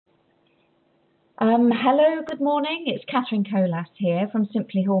Hello, good morning. It's Catherine Colas here from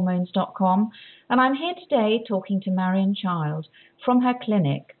simplyhormones.com, and I'm here today talking to Marion Child from her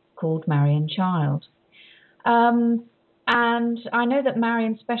clinic called Marion Child. And I know that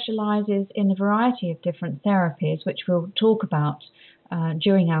Marion specializes in a variety of different therapies, which we'll talk about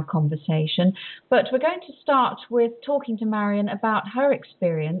during our conversation. But we're going to start with talking to Marion about her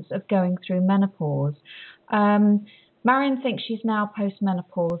experience of going through menopause. Marion thinks she's now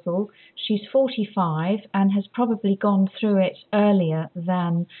postmenopausal. She's 45 and has probably gone through it earlier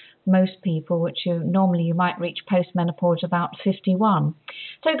than most people, which normally you might reach postmenopause about 51.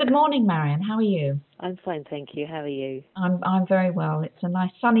 So good morning, Marion. How are you? I'm fine, thank you. How are you? I'm very well. It's a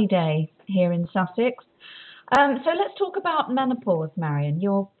nice sunny day here in Sussex. So let's talk about menopause, Marion.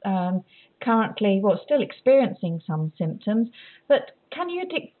 You're currently, still experiencing some symptoms, but can you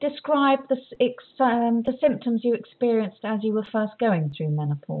describe the symptoms you experienced as you were first going through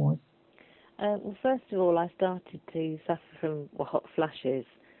menopause? Well, first of all, I started to suffer from hot flushes,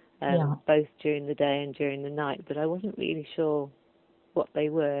 Yeah. both during the day and during the night, but I wasn't really sure what they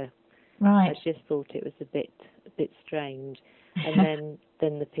were. Right. I just thought it was a bit strange, and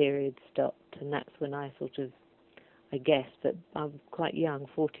then the period stopped, and that's when I guessed that I'm quite young,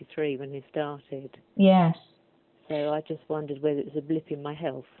 43, when it started. Yes. So I just wondered whether it was a blip in my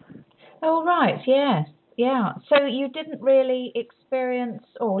health. Oh, right. Yes. Yeah. So you didn't really experience,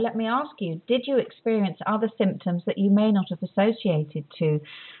 or let me ask you, did you experience other symptoms that you may not have associated to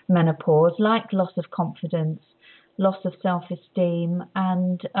menopause, like loss of confidence, loss of self-esteem,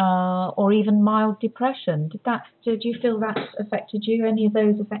 and or even mild depression? Did you feel that affected you? Any of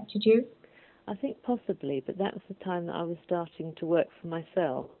those affected you? I think possibly, but that was the time that I was starting to work for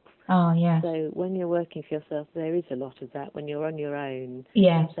myself. Oh, yes. So when you're working for yourself, there is a lot of that when you're on your own.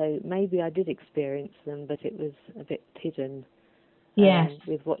 Yes. So maybe I did experience them, but it was a bit hidden Yes.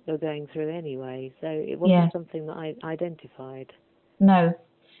 with what you're going through anyway. So it wasn't Yes. something that I identified. No,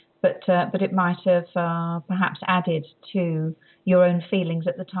 but it might have perhaps added to your own feelings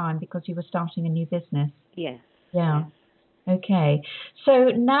at the time because you were starting a new business. Yes. Yeah. Yes. Okay. So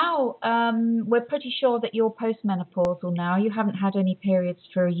now we're pretty sure that you're postmenopausal now. You haven't had any periods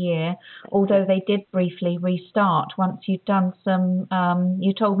for a year, although they did briefly restart once you'd done some,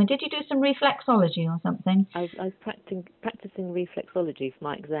 you told me, did you do some reflexology or something? I was practicing reflexology for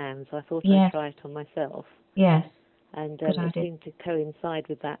my exams, so I thought Yes. I'd try it on myself. Yes. And Good it idea. seemed to coincide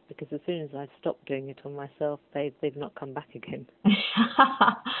with that, because as soon as I stopped doing it on myself, they've not come back again.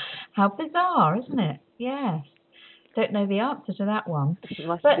 How bizarre, isn't it? Yes. Don't know the answer to that one. It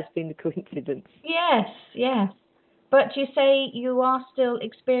must have just been a coincidence. Yes, yes. But you say you are still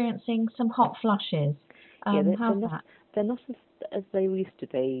experiencing some hot flushes. Yeah, How's that? they're not as they used to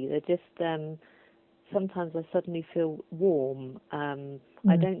be. They're just sometimes I suddenly feel warm.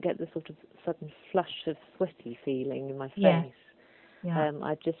 I don't get the sort of sudden flush of sweaty feeling in my face. Yes. Yeah.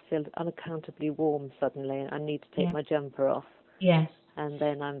 I just feel unaccountably warm suddenly, and I need to take my jumper off. Yes. And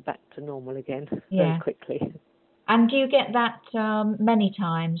then I'm back to normal again Yeah. very quickly. And do you get that many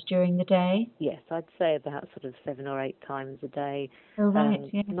times during the day? Yes, I'd say about sort of 7 or 8 times a day. Oh, right.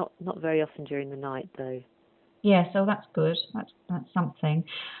 Yeah. Not very often during the night, though. Yes, oh, that's good. That's something.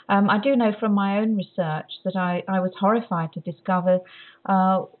 I do know from my own research that I was horrified to discover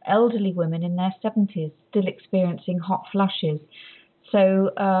elderly women in their 70s still experiencing hot flushes.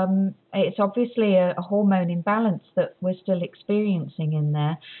 So it's obviously a hormone imbalance that we're still experiencing in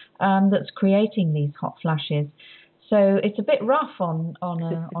there that's creating these hot flashes. So it's a bit rough on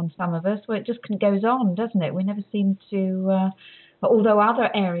some of us, where it just goes on, doesn't it? We never seem to, although other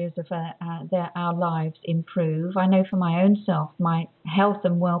areas of our lives improve. I know for my own self, my health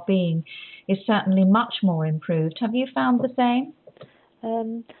and well-being is certainly much more improved. Have you found the same?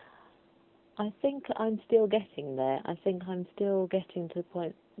 I think I'm still getting there. I think I'm still getting to the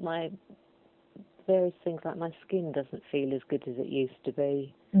point my various things like my skin doesn't feel as good as it used to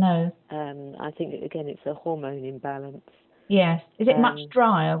be. No. I think, again, it's a hormone imbalance. Yes. Is it much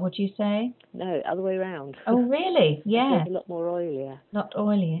drier, would you say? No, other way around. Oh, really? Yeah. It's a lot more oilier. Not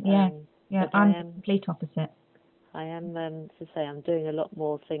oily, yeah. Yeah, I'm the complete opposite. I am, to say, I'm doing a lot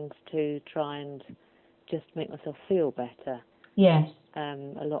more things to try and just make myself feel better. Yes.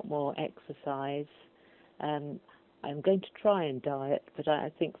 A lot more exercise. I'm going to try and diet, but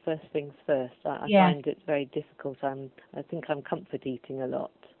I think first things first. I find it very difficult. I think I'm comfort eating a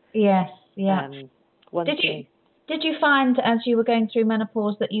lot. Yes, yeah. Did you find as you were going through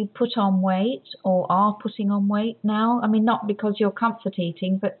menopause that you put on weight or are putting on weight now? I mean, not because you're comfort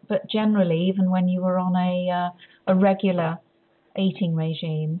eating, but generally, even when you were on a regular eating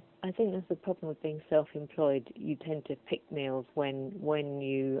regime. I think that's the problem with being self-employed. You tend to pick meals when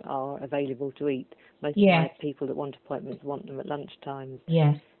you are available to eat. Most of my people that want appointments want them at lunchtimes.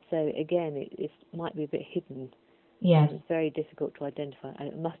 Yes. So again, it might be a bit hidden. Yes. It's very difficult to identify.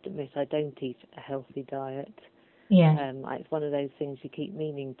 I must admit, I don't eat a healthy diet. Yes. It's one of those things you keep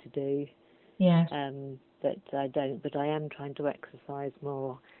meaning to do. Yes. But I don't. But I am trying to exercise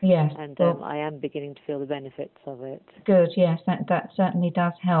more. Yes. And I am beginning to feel the benefits of it. Good. Yes, that certainly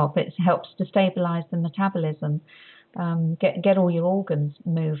does help. It helps to stabilise the metabolism, get all your organs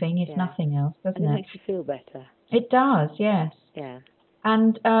moving, if nothing else, doesn't it? And it makes you feel better. It does. Yes. Yeah.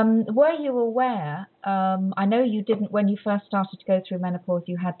 And were you aware? I know you didn't when you first started to go through menopause.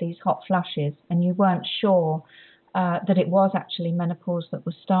 You had these hot flushes, and you weren't sure that it was actually menopause that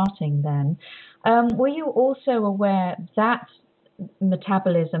was starting then. Were you also aware that our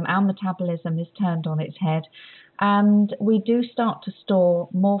metabolism is turned on its head, and we do start to store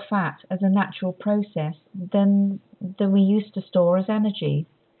more fat as a natural process than we used to store as energy?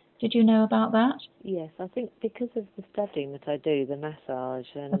 Did you know about that? Yes, I think because of the studying that I do, the massage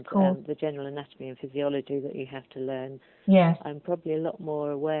and the general anatomy and physiology that you have to learn, yes, I'm probably a lot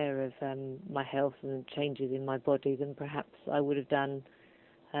more aware of my health and changes in my body than perhaps I would have done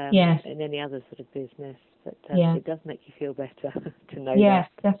in any other sort of business. But it does make you feel better to know that. Yes,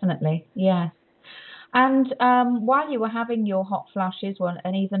 definitely. Yes. And while you were having your hot flushes,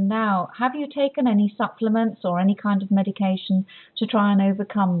 and even now, have you taken any supplements or any kind of medication to try and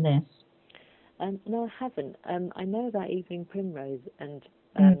overcome this? No, I haven't. I know about Evening Primrose and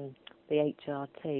the HRT.